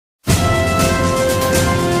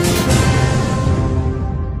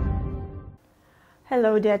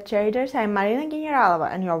Hello dear traders, I'm Marina Generalova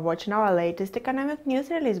and you're watching our latest economic news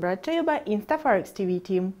release brought to you by InstаФорекс TV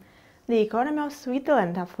team. The economy of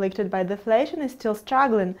Switzerland, afflicted by deflation, is still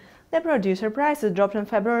struggling. The producer prices dropped in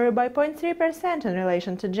February by 0.3% in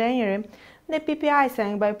relation to January. The PPI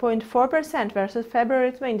sank by 0.4% versus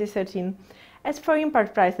February 2013. As for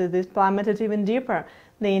import prices, this plummeted even deeper.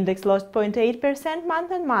 The index lost 0.8%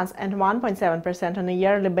 month-on-month and 1.7% on a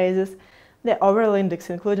yearly basis. The overall index,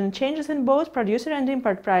 including changes in both producer and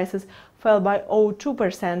import prices, fell by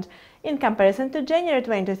 0.2%. In comparison to January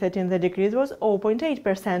 2013, the decrease was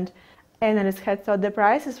 0.8%. Analysts had thought the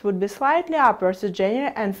prices would be slightly up versus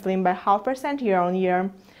January and slim by 0.5% year-on-year.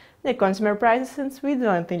 The consumer prices in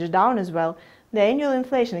Switzerland inched down as well. The annual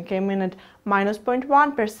inflation came in at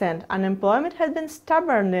 -0.1%. Unemployment had been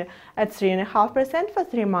stubbornly at 3.5% for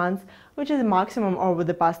 3 months, which is the maximum over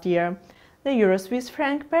the past year. The Euro-Swiss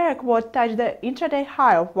franc pair quote touched the intraday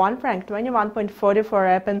high of 1 franc 21.44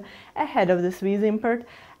 rappen ahead of the Swiss import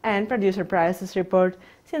and producer prices report.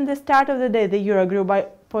 Since the start of the day, the euro grew by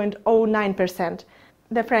 0.09%.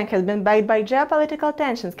 The franc has been backed by geopolitical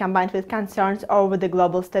tensions combined with concerns over the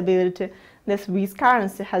global stability. The Swiss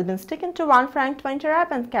currency has been sticking to 1 franc 20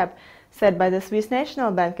 rappen cap, set by the Swiss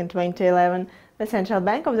National Bank in 2011. The central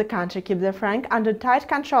bank of the country keeps the franc under tight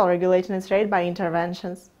control, regulating its rate by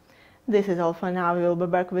interventions. This is all for now. We will be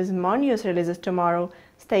back with more news releases tomorrow.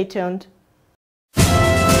 Stay tuned.